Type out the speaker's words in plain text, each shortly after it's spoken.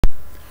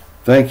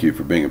Thank you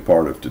for being a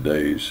part of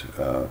today's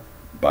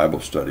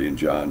Bible study in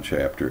John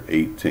chapter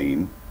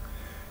 18.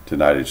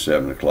 Tonight at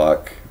 7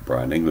 o'clock,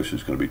 Brian English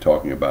is going to be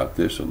talking about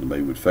this on the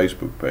Maywood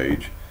Facebook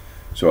page.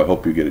 So I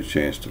hope you get a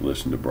chance to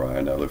listen to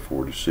Brian. I look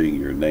forward to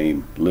seeing your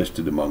name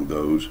listed among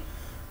those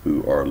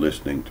who are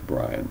listening to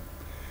Brian.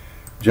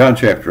 John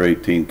chapter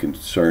 18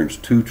 concerns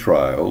two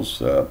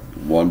trials,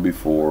 one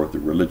before the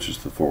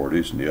religious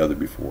authorities and the other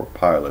before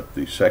Pilate,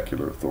 the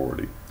secular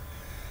authority.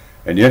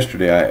 And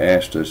yesterday I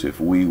asked us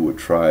if we would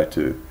try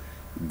to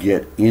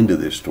get into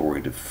this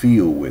story, to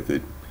feel with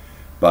it,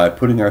 by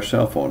putting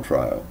ourselves on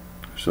trial.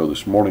 So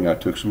this morning I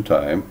took some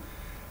time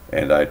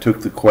and I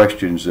took the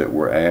questions that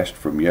were asked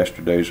from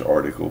yesterday's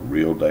article,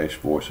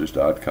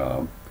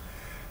 real-voices.com,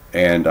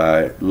 and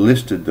I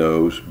listed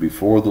those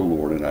before the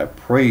Lord, and I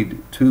prayed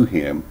to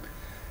Him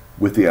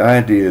with the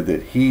idea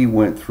that He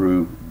went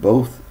through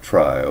both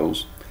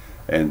trials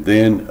and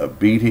then a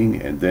beating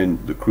and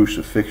then the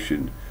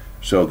crucifixion,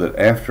 so that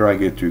after I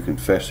get through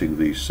confessing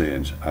these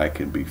sins, I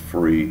can be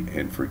free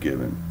and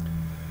forgiven.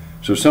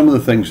 So some of the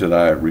things that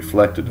I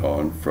reflected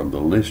on from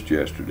the list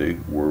yesterday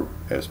were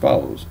as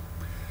follows.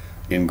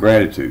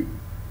 Ingratitude.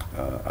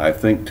 I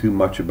think too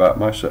much about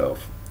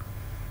myself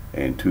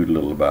and too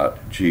little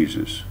about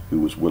Jesus,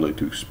 who was willing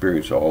to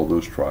experience all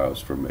those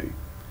trials for me.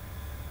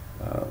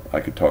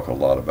 I could talk a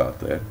lot about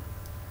that.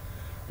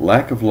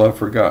 Lack of love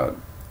for God.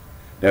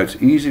 Now,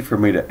 it's easy for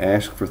me to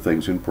ask for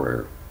things in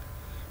prayer,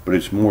 but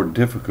it's more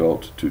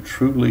difficult to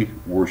truly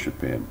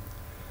worship Him.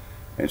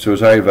 And so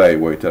as I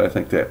evaluate that, I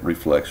think that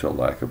reflects a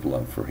lack of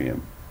love for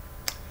Him.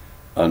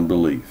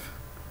 Unbelief.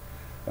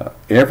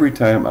 Every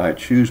time I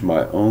choose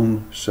my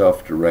own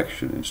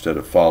self-direction instead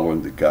of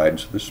following the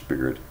guidance of the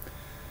Spirit,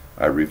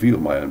 I reveal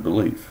my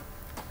unbelief.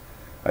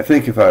 I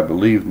think if I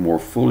believed more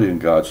fully in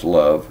God's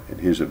love and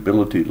His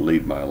ability to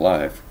lead my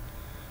life,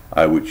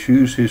 I would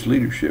choose His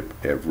leadership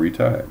every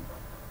time.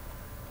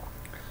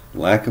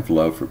 Lack of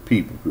love for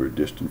people who are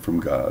distant from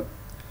God.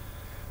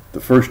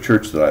 The first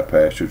church that I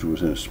pastored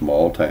was in a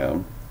small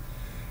town,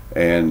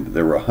 and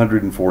there were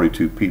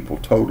 142 people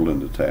total in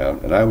the town,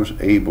 and I was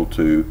able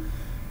to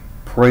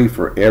pray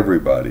for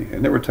everybody.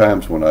 And there were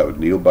times when I would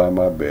kneel by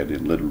my bed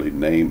and literally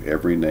name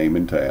every name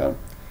in town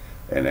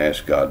and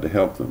ask God to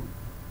help them.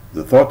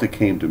 The thought that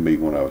came to me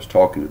when I was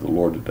talking to the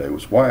Lord today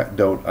was, why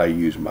don't I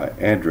use my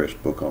address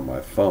book on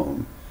my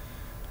phone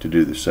to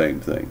do the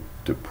same thing?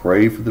 To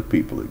pray for the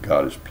people that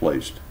God has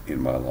placed in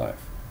my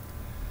life.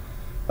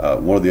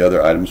 One of the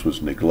other items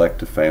was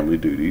neglect of family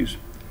duties,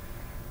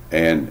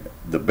 and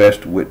the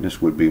best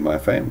witness would be my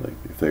family.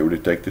 If they were to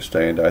take the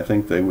stand, I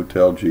think they would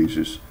tell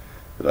Jesus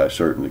that I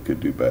certainly could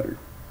do better.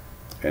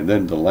 And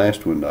then the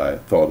last one I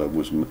thought of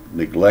was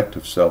neglect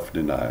of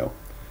self-denial.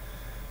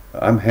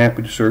 I'm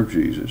happy to serve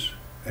Jesus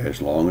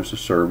as long as the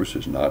service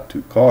is not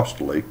too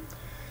costly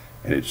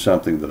and it's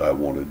something that I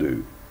want to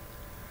do.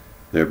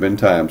 There have been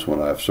times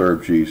when I've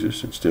served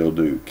Jesus and still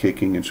do,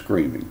 kicking and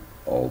screaming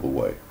all the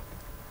way.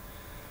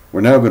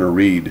 We're now going to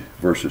read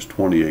verses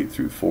 28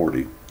 through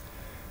 40.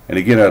 And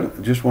again,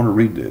 I just want to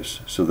read this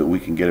so that we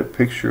can get a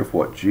picture of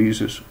what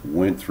Jesus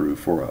went through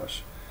for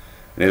us.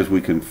 And as we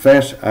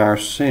confess our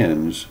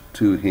sins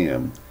to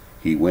Him,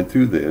 He went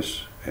through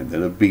this, and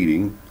then a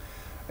beating,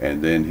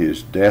 and then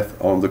His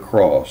death on the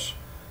cross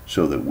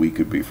so that we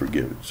could be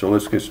forgiven. So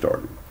let's get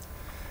started.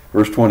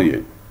 Verse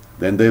 28.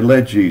 Then they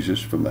led Jesus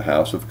from the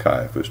house of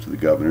Caiaphas to the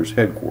governor's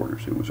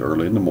headquarters. It was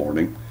early in the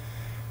morning.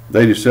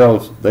 They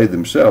themselves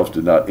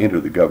did not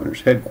enter the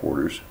governor's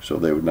headquarters, so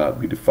they would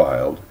not be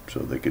defiled, so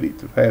they could eat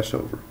the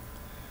Passover.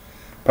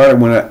 Pilate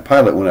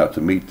went out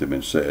to meet them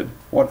and said,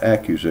 "What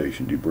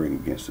accusation do you bring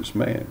against this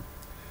man?"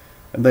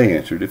 And they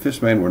answered, "If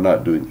this man were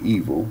not doing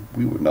evil,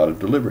 we would not have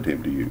delivered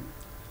him to you."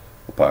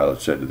 Well,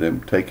 Pilate said to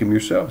them, "Take him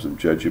yourselves and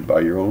judge him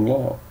by your own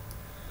law."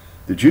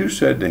 The Jews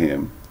said to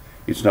him,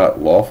 "It's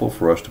not lawful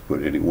for us to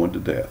put anyone to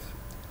death."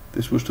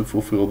 This was to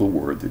fulfill the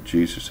word that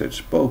Jesus had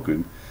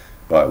spoken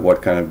by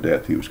what kind of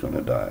death He was going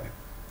to die.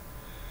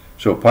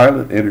 So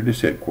Pilate entered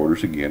his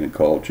headquarters again and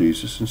called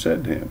Jesus and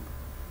said to Him,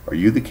 "Are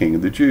you the King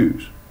of the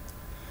Jews?"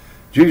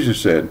 Jesus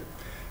said,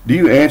 "Do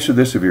you answer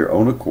this of your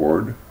own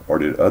accord, or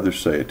did others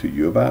say it to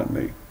you about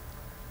me?"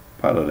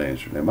 Pilate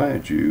answered, "Am I a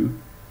Jew?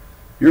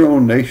 Your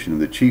own nation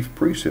and the chief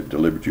priests have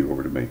delivered you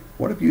over to me.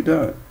 What have you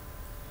done?"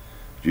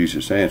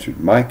 Jesus answered,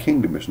 "My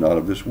kingdom is not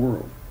of this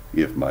world.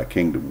 If my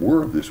kingdom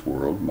were of this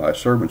world, my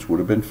servants would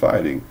have been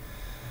fighting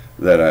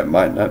that I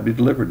might not be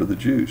delivered to the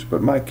Jews.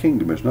 But my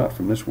kingdom is not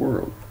from this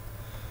world."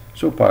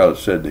 So Pilate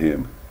said to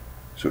him,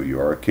 "So you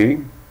are a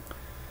king?"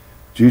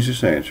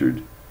 Jesus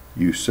answered,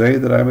 "You say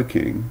that I am a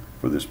king.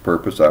 For this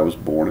purpose I was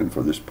born, and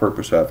for this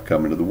purpose I have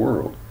come into the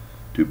world,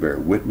 to bear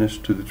witness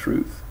to the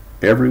truth.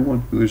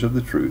 Everyone who is of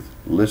the truth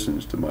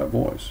listens to my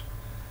voice."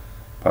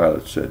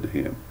 Pilate said to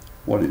him,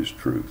 "What is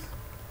truth?"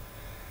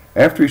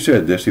 After he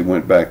said this, he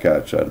went back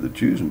outside of the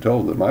Jews and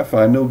told them, "I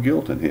find no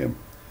guilt in him.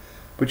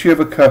 But you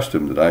have a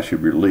custom that I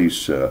should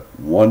release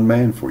one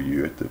man for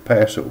you at the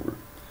Passover.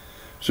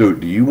 So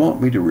do you want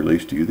me to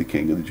release to you the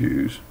King of the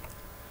Jews?"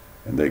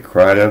 And they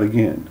cried out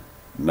again,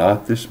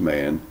 "Not this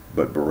man,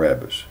 but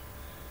Barabbas."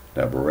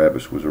 Now,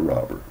 Barabbas was a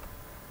robber.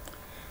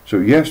 So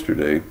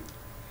yesterday,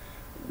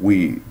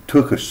 we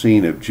took a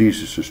scene of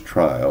Jesus'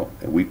 trial,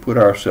 and we put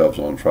ourselves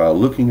on trial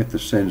looking at the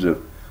sins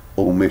of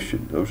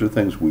omission. Those are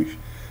things we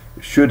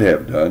should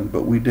have done,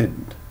 but we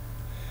didn't.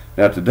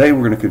 Now today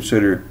we're going to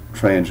consider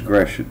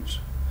transgressions.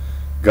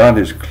 God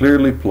has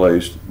clearly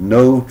placed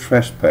no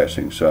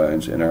trespassing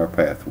signs in our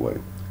pathway.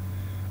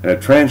 And a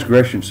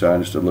transgression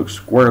sign is to look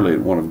squarely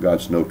at one of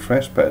God's no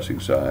trespassing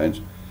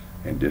signs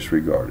and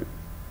disregard it.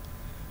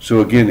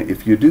 So again,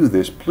 if you do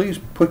this, please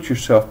put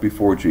yourself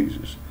before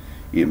Jesus.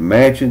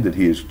 Imagine that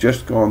he has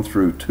just gone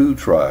through 2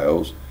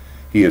 trials.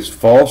 He is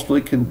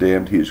falsely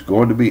condemned. He is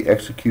going to be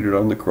executed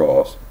on the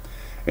cross.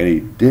 And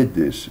he did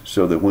this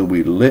so that when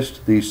we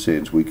list these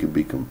sins, we can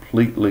be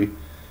completely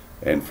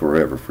and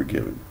forever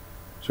forgiven.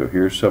 So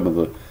here's some of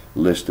the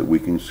list that we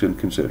can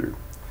consider.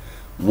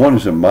 1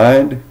 is a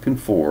mind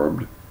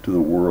conformed to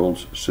the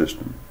world's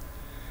system.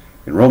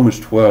 In Romans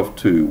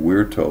 12:2,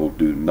 we're told,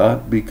 do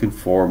not be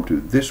conformed to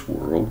this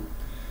world,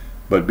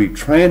 but be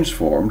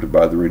transformed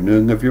by the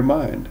renewing of your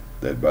mind,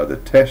 that by the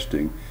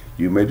testing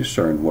you may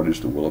discern what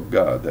is the will of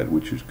God, that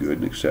which is good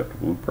and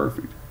acceptable and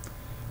perfect.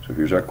 So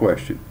here's our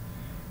question.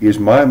 Is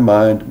my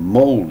mind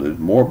molded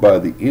more by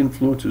the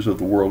influences of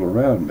the world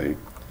around me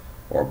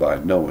or by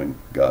knowing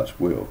God's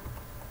will?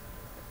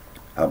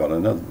 How about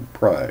another one?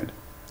 Pride.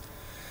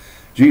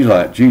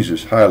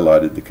 Jesus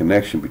highlighted the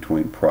connection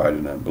between pride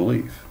and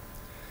unbelief.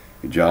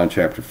 In John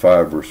chapter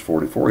 5, verse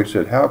 44, he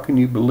said, how can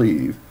you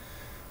believe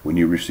when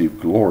you receive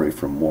glory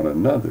from one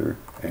another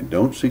and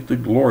don't seek the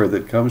glory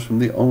that comes from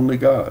the only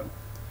God?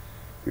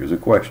 Here's a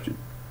question.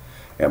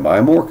 Am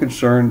I more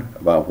concerned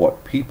about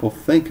what people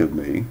think of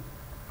me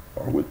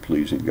or with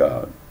pleasing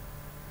God?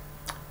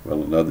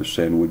 Well, another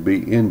sin would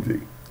be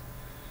envy.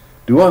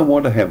 Do I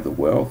want to have the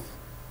wealth,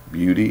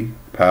 beauty,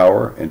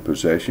 power, and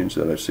possessions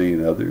that I see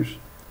in others?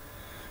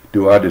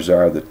 Do I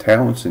desire the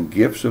talents and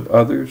gifts of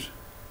others,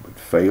 but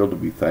fail to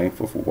be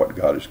thankful for what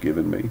God has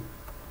given me?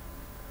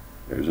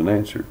 There's an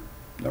answer.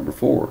 Number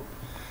 4,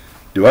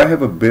 do I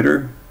have a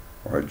bitter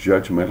or a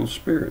judgmental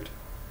spirit?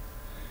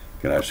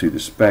 Can I see the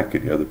speck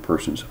in the other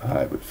person's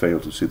eye, but fail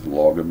to see the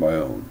log in my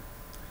own?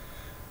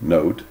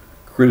 Note,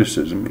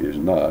 criticism is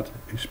not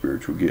a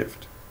spiritual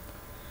gift.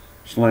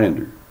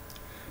 Slander.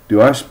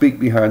 Do I speak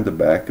behind the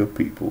back of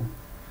people?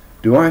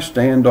 Do I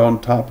stand on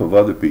top of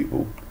other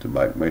people to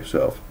make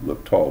myself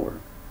look taller?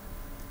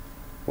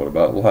 What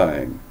about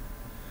lying?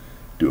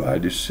 Do I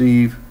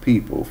deceive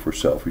people for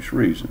selfish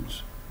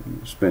reasons?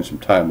 Spend some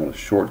time on a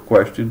short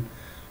question,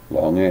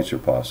 long answer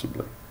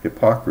possibly.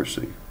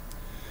 Hypocrisy.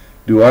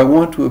 Do I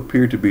want to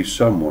appear to be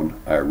someone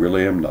I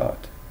really am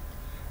not?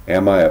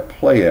 Am I a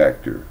play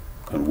actor,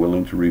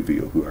 unwilling to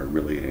reveal who I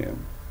really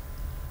am?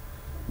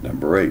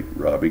 Number 8,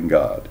 robbing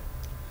God.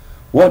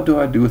 What do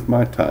I do with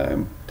my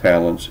time,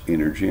 talents,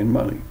 energy, and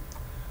money?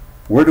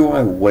 Where do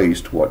I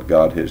waste what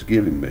God has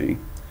given me,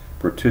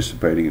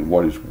 participating in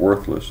what is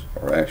worthless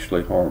or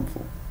actually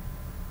harmful?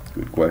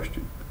 Good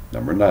question.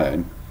 Number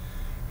 9,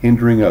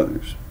 hindering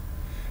others.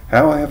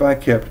 How have I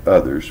kept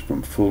others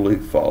from fully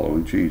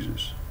following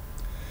Jesus?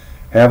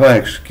 Have I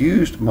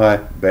excused my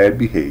bad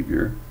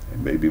behavior,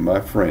 and maybe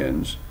my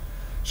friends,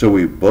 so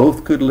we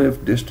both could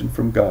live distant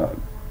from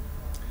God?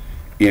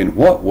 In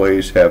what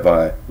ways have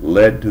I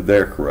led to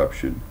their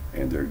corruption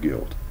and their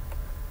guilt?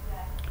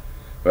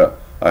 Well,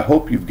 I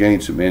hope you've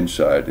gained some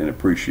insight and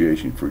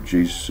appreciation for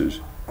Jesus'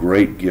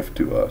 great gift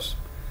to us.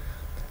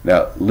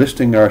 Now,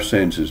 listing our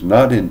sins is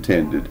not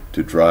intended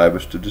to drive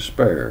us to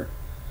despair.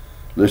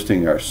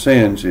 Listing our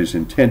sins is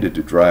intended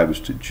to drive us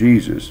to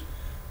Jesus,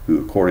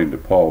 who, according to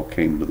Paul,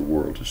 came into the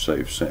world to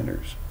save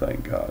sinners.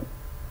 Thank God.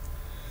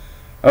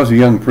 I was a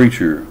young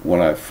preacher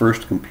when I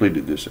first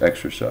completed this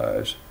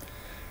exercise,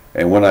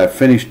 and when I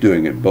finished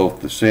doing it,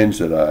 both the sins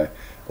that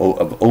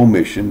of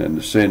omission and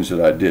the sins that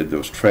I did,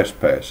 those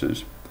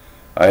trespasses,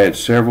 I had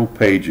several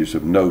pages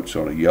of notes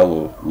on a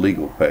yellow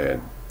legal pad.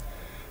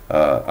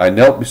 I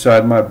knelt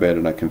beside my bed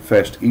and I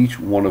confessed each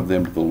one of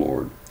them to the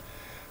Lord.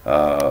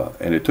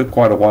 And it took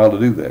quite a while to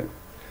do that.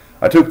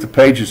 I took the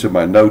pages of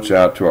my notes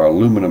out to our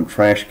aluminum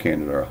trash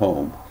can at our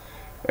home,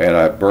 and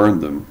I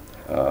burned them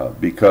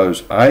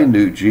because I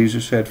knew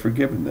Jesus had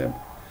forgiven them.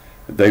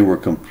 They were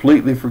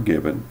completely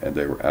forgiven, and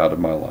they were out of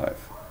my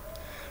life.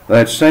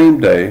 That same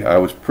day, I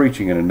was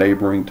preaching in a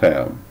neighboring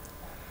town,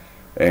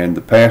 and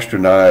the pastor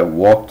and I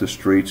walked the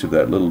streets of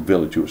that little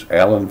village. It was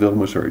Allenville,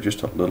 Missouri,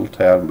 just a little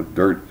town with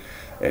dirt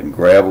and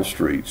gravel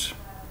streets.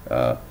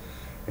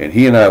 And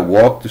he and I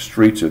walked the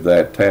streets of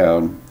that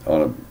town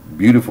on a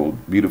beautiful,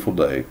 beautiful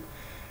day,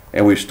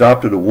 and we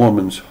stopped at a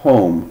woman's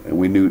home, and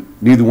we knew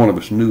neither one of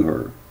us knew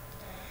her.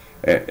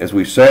 As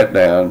we sat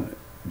down,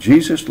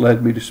 Jesus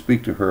led me to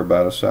speak to her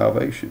about a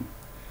salvation,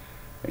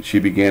 and she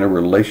began a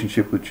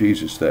relationship with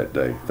Jesus that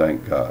day,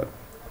 thank God.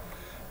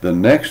 The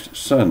next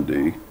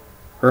Sunday,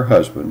 her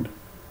husband,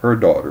 her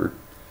daughter,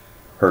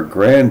 her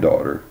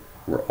granddaughter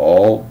were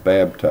all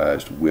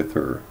baptized with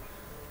her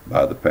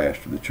by the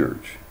pastor of the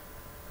church.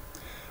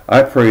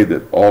 I pray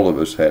that all of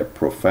us have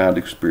profound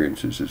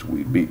experiences as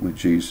we meet with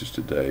Jesus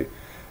today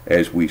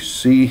as we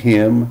see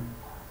him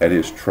at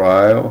his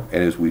trial,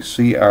 and as we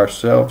see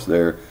ourselves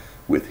there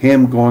with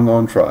him going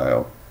on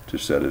trial to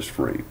set us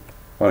free.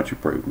 Why don't you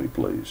pray with me,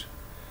 please?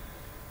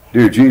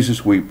 Dear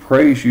Jesus, we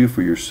praise you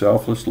for your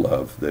selfless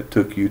love that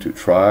took you to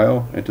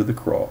trial and to the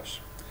cross.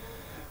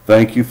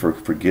 Thank you for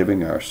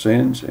forgiving our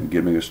sins and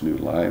giving us new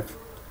life.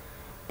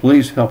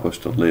 Please help us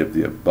to live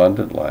the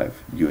abundant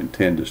life you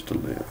intend us to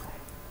live.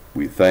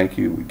 We thank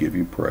you. We give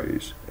you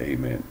praise.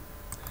 Amen.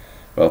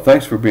 Well,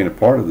 thanks for being a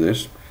part of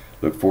this.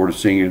 Look forward to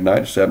seeing you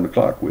tonight at 7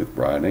 o'clock with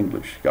Brian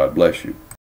English. God bless you.